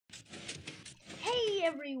Hey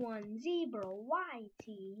everyone, Zebra YT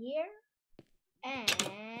here,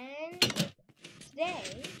 and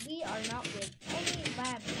today we are not with any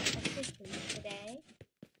lab assistants today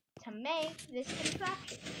to make this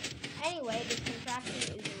contraption. Anyway, this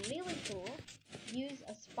contraption is really cool. Use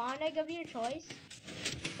a spawn egg of your choice,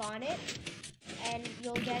 spawn it, and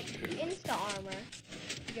you'll get insta armor.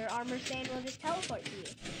 Your armor stand will just teleport to you.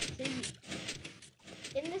 So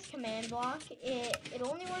in this command block, it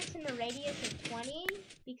only works in a radius of 20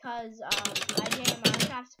 because IJ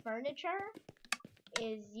Minecraft's furniture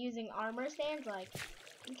is using armor stands. Like,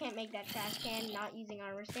 you can't make that trash can not using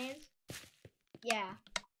armor stands. Yeah.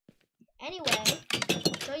 Anyway,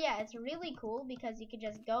 so yeah, it's really cool because you can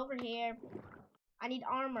just go over here. I need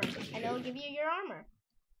armor, and it'll give you your armor.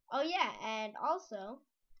 Oh yeah, and also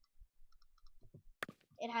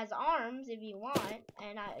it has arms if you want,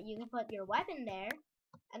 and you can put your weapon there.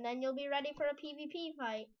 And then you'll be ready for a PvP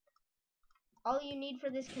fight. All you need for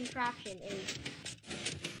this contraption is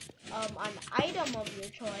an item of your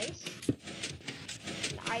choice.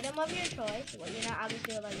 An item of your choice. Well, you know, I'll just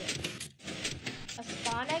do it like this. A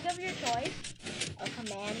spawn egg of your choice. A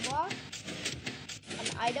command block. An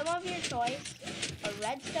item of your choice. A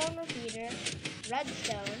redstone repeater.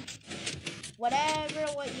 Redstone. What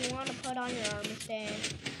you want to put on your armor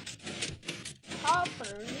stand.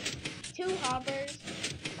 Hoppers. 2 hoppers.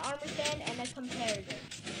 Armor stand and a comparator.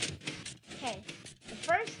 Okay, the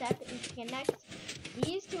first step is to connect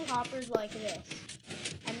these 2 hoppers like this,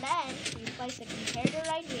 and then you place a comparator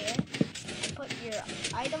right here and put your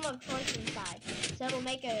item of choice inside. So it'll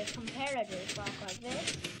make a comparator clock like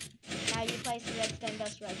this. Now you place the redstone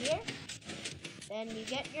dust right here. Then you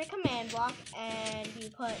get your command block and you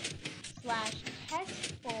put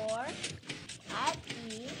 /testfor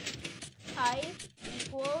 @e type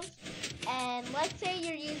equals. And let's say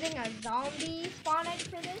you're using a zombie spawn egg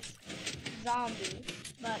for this. Zombie.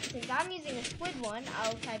 But since I'm using a squid one,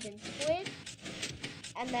 I'll type in squid.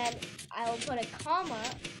 And then I'll put a comma.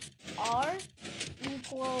 R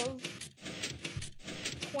equals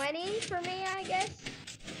 20 for me, I guess.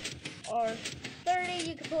 Or 30,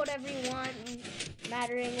 you can put whatever you want,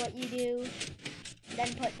 mattering what you do.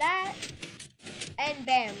 Then put that. And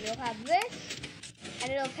bam, you'll have this.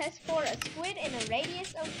 And it'll test for a squid in a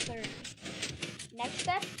radius of 30. Next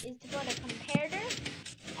step is to put a comparator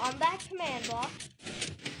on that command block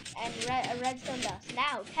and a redstone dust.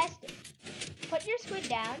 Now test it. Put your squid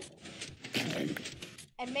down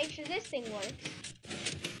and make sure this thing works.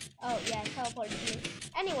 Oh yeah, it teleported to me.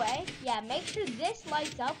 Anyway, yeah, make sure this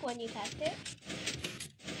lights up when you test it.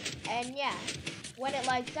 And yeah, when it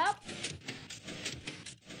lights up,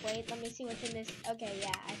 wait, let me see what's in this. Okay,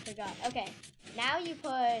 yeah, I forgot. Okay. Now you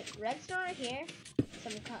put redstone right here,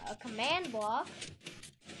 a command block,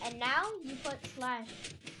 and now you put /tp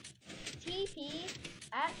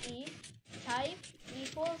 @e type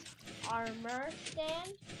equals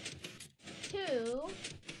ArmorStand 2,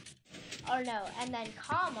 or no, and then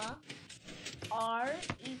comma R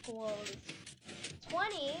equals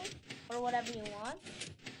 20 or whatever you want,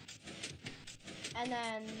 and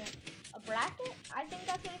then a bracket. I think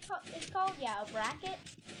that's what it's called. Yeah, a bracket.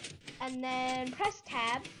 And then press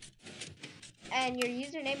tab, and your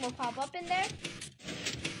username will pop up in there.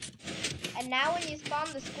 And now when you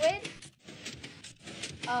spawn the squid,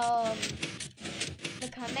 the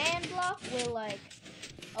command block will like,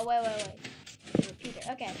 oh wait, repeater.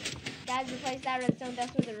 Okay, guys, replace that redstone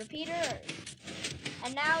dust with a repeater.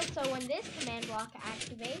 And now, so when this command block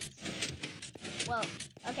activates, well,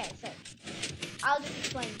 okay, so I'll just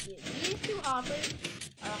explain to you. These 2 hoppers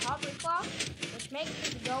are a hopper clock, which makes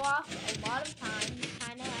it go off a lot of times,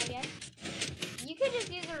 kinda, I guess. You could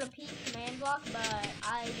just use a repeat command block, but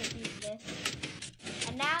I just use this.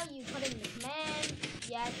 And now you put in the command,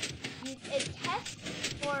 yes, it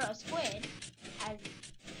tests for a squid, as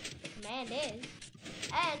the command is,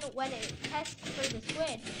 and when it tests for the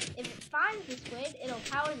squid, if it finds the squid, it'll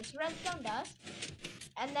power this redstone dust,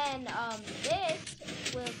 and then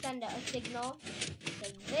this will send a signal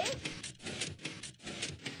to this.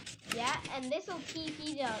 Yeah, and this will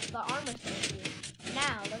TP the armor stand to you.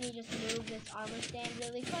 Now, let me just move this armor stand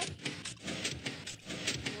really quick.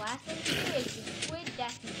 The last thing to do is the squid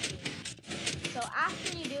death machine. So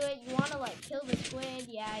after you do it, you want to like kill the squid.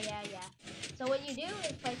 Yeah. So what you do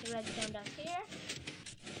is place a redstone dust here.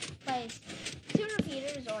 Place 2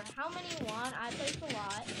 repeaters or how many you want. I placed a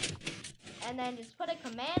lot. And then just put a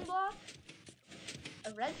command block,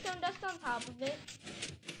 a redstone dust on top of it,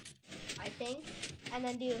 I think. And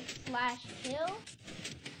then do /kill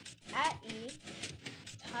 @e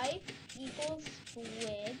type equals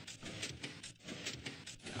squid,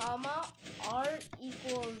 comma R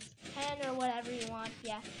equals 10 or whatever you want,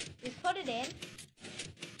 it in.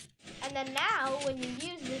 And then now, when you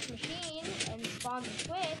use this machine and spawn the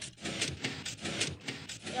squid,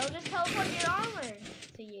 it'll just teleport your armor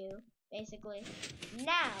to you, basically.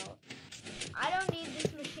 Now, I don't need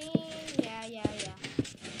this machine. Yeah.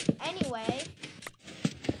 Anyway,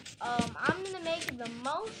 I'm gonna make the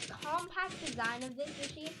most compact design of this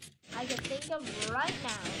machine I can think of right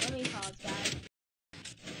now. Let me pause, guys.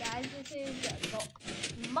 Guys, this is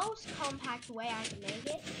the most compact way I can make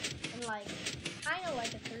it, in like, kind of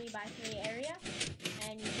like a 3x3 area,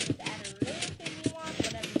 and you can just add a roof if you want,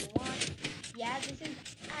 whatever you want. Yeah, this is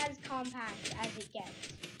as compact as it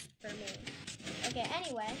gets for me. Okay,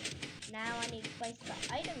 anyway, now I need to place the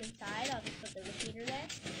item inside. I'll just put the repeater there,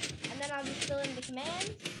 and then I'll just fill in the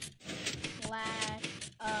commands /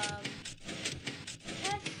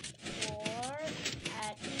 testfor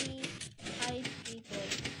at e type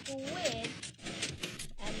equals squid,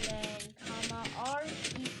 and then comma r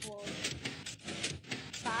equals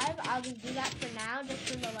 5. I'll just do that for now, just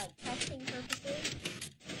for the like testing purposes.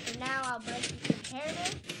 For now, I'll break the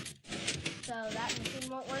comparator, so that machine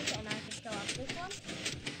won't work, and I can show off this one.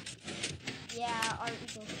 Yeah, r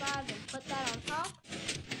equals 5, and put that on top.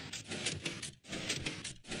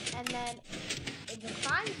 And then it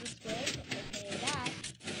defines the squid, aka that.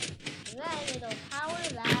 Then it'll power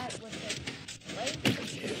that with the wait.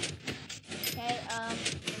 Okay,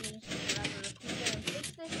 let me just grab a repeater and fix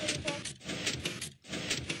this really quick.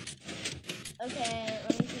 Okay,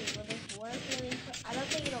 let me see. Will this work really quick? I don't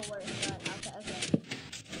think it'll work, but okay.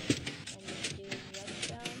 Let me do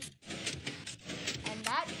redstone. And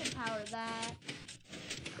that should power that.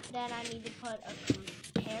 Then I need to put a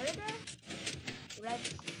comparator.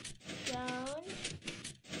 Redstone.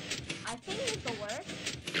 I think this will work.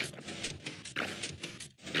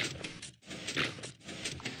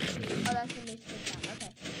 Oh, that's the new squid sound.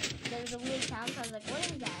 Okay. There's a weird sound, so I was like, what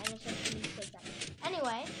is that? And it's just the new squid sound.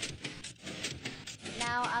 Anyway,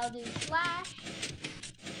 now I'll do slash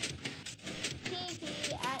TP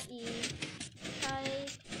at E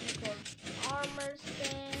type equals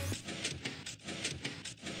ArmorStand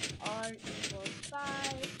R equals 5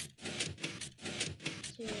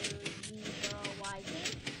 to 0YT.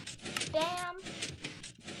 Bam!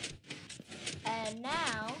 And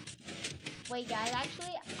now, wait guys,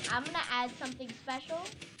 actually, I'm gonna add something special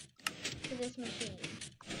to this machine.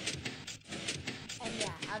 And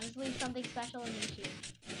yeah, I'll just leave something special in the machine.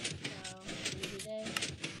 So, let me do this.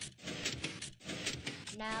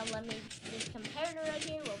 Now, this comparator right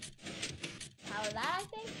here will power that, I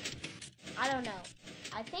think? I don't know.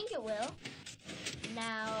 I think it will.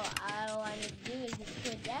 Now, all I need to do is the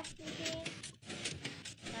squid depth machine.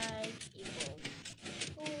 Equals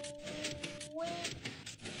squid.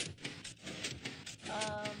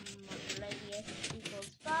 Radius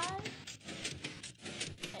equals 5.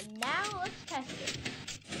 And now let's test it.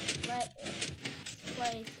 Let's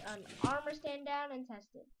place an armor stand down and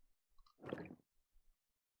test it.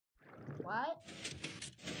 What?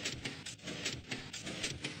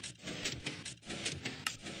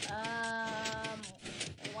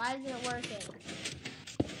 Why isn't it working?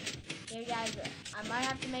 Here guys, I might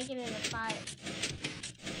have to make it in a 5.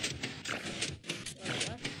 Wait,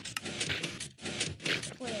 what?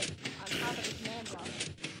 Squid on top of the command block.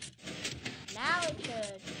 Now it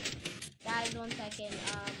should. Guys, 1 second.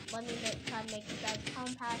 Let me try to make this as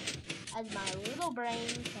compact as my little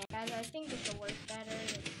brain can. Guys, I think this will work better.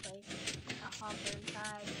 Let's place a hopper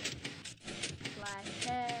inside. Slash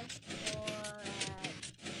test for at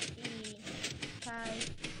E type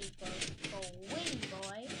equals squiddy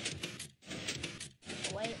boy.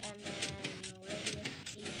 Wait, and then radius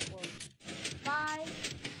equals 5.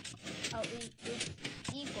 Oh, it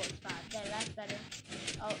equals 5. There, that's better.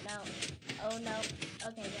 Oh no. Oh no.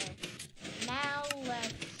 Okay, there. Now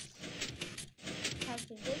let's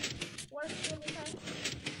test if this works really fast.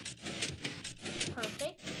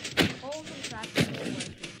 Perfect. Whole contraption will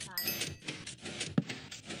work this time.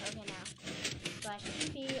 Okay, now. Slash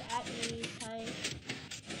TP at E type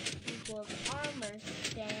equals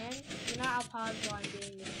ArmorStand. You know, I'll pause while I'm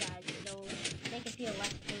doing this, guys. It'll make it feel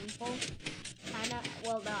less painful. Kinda.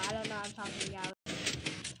 Well, no, I don't know what I'm talking about.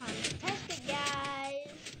 Time to test it, guys.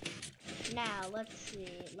 Now, let's see.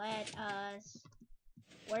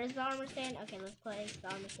 Where's the armor stand? Okay, let's place the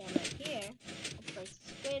armor stand right here. Let's place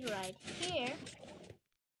the squid right here.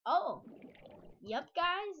 Oh! Yep,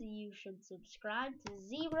 guys, you should subscribe to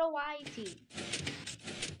 0YT.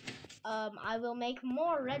 I will make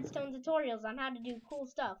more redstone tutorials on how to do cool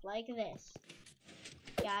stuff like this.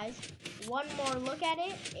 Guys, one more look at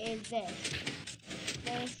it is this.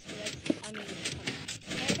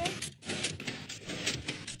 Comparator.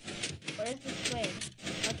 Where's the squid?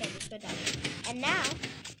 Okay, the Good job. And now,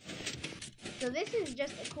 so this is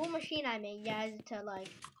just a cool machine I made, guys, to like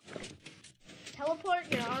teleport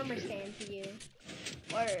your armor stand to you,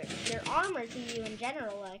 or your armor to you in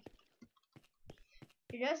general. Like,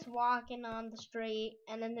 you're just walking on the street,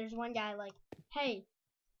 and then there's one guy like, hey,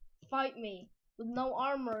 fight me with no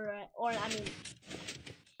armor, or I mean,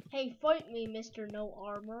 hey, fight me, Mr. No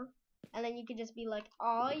Armor. And then you could just be like,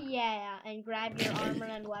 oh yeah, and grab your armor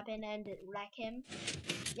and weapon and wreck him.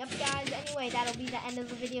 Yep, guys, anyway, that'll be the end of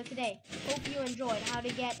the video today. Hope you enjoyed how to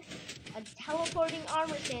get a teleporting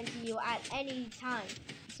armor stand to you at any time.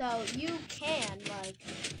 So you can, like,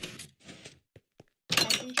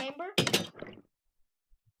 testing chamber.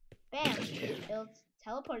 Bam, it'll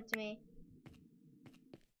teleport to me.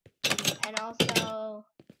 And also,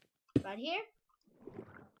 right here,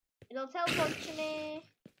 it'll teleport to me.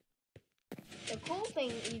 The cool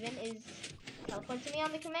thing even is teleport to me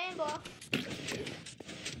on the command block.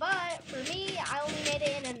 But for me, I only made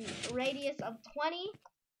it in a radius of 20,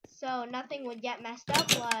 so nothing would get messed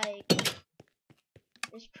up, like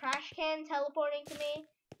this trash can teleporting to me,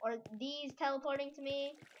 or these teleporting to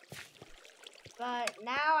me. But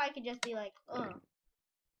now I could just be like, ugh.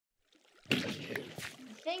 The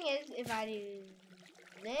thing is, if I do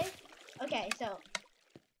this, okay, so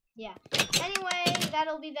yeah. Anyway,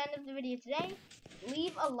 that'll be the end of the video today.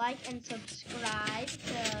 Leave a like and subscribe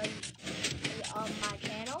to my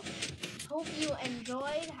channel. Hope you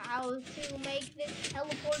enjoyed how to make this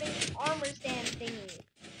teleporting armor stand thingy.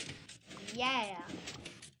 Yeah.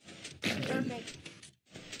 Perfect.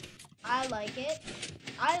 I like it.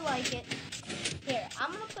 I like it. Here,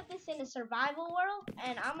 I'm gonna put this in a survival world,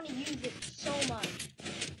 and I'm gonna use it so much.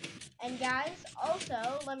 And guys,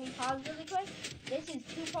 also, let me pause really quick. This is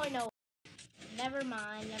 2.0. Never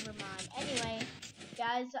mind. Anyway,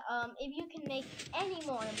 guys, if you can make any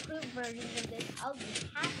more improved versions of this, I'll be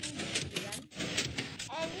happy to see them.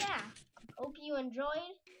 And yeah, hope you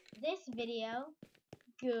enjoyed this video.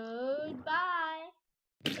 Goodbye.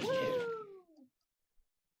 Woo!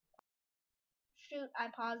 Shoot, I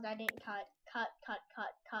paused. I didn't cut.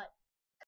 Cut.